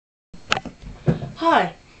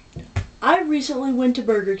Hi, I recently went to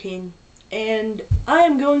Burger King, and I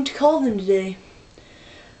am going to call them today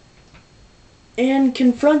and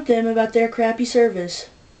confront them about their crappy service.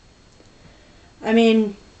 I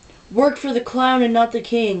mean, work for the clown and not the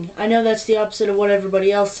king. I know that's the opposite of what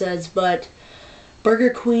everybody else says, but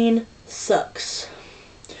Burger Queen sucks.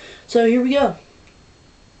 So here we go.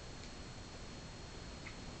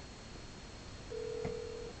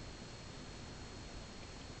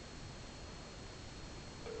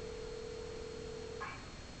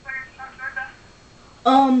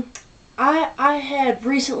 I had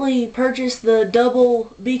recently purchased the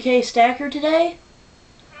double BK stacker today,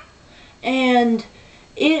 and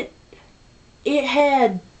it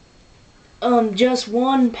had just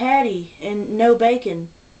one patty and no bacon.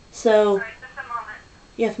 So Alright, just a moment.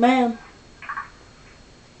 yes, ma'am.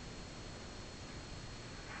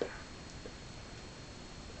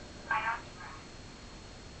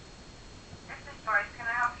 This is Joyce. Can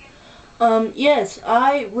I help you? Yes,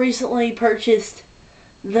 I recently purchased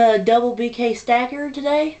the double BK stacker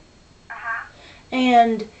today, Uh-huh.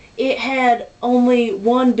 and it had only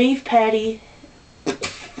one beef patty. It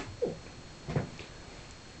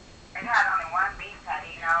had only one beef patty.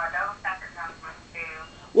 No, a double stacker comes with two.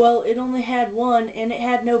 Well, it only had one, and it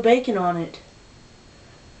had no bacon on it.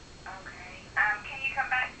 Okay. Can you come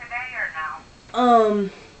back today or no?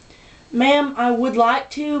 Ma'am, I would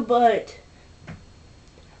like to, but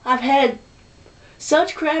I've had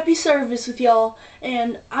such crappy service with y'all,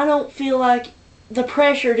 and I don't feel like the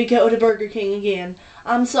pressure to go to Burger King again.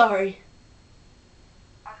 I'm sorry.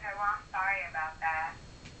 Okay, well, I'm sorry about that.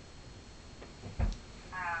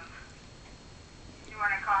 You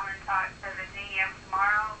want to call and talk to the GM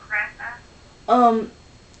tomorrow, Carissa?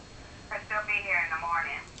 Because she'll be here in the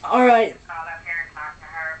morning. Alright. Just call up here and talk to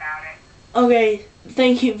her about it. Okay,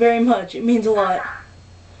 thank you very much. It means a lot.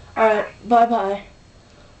 Alright, bye-bye.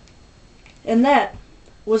 And that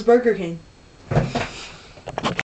was Burger King.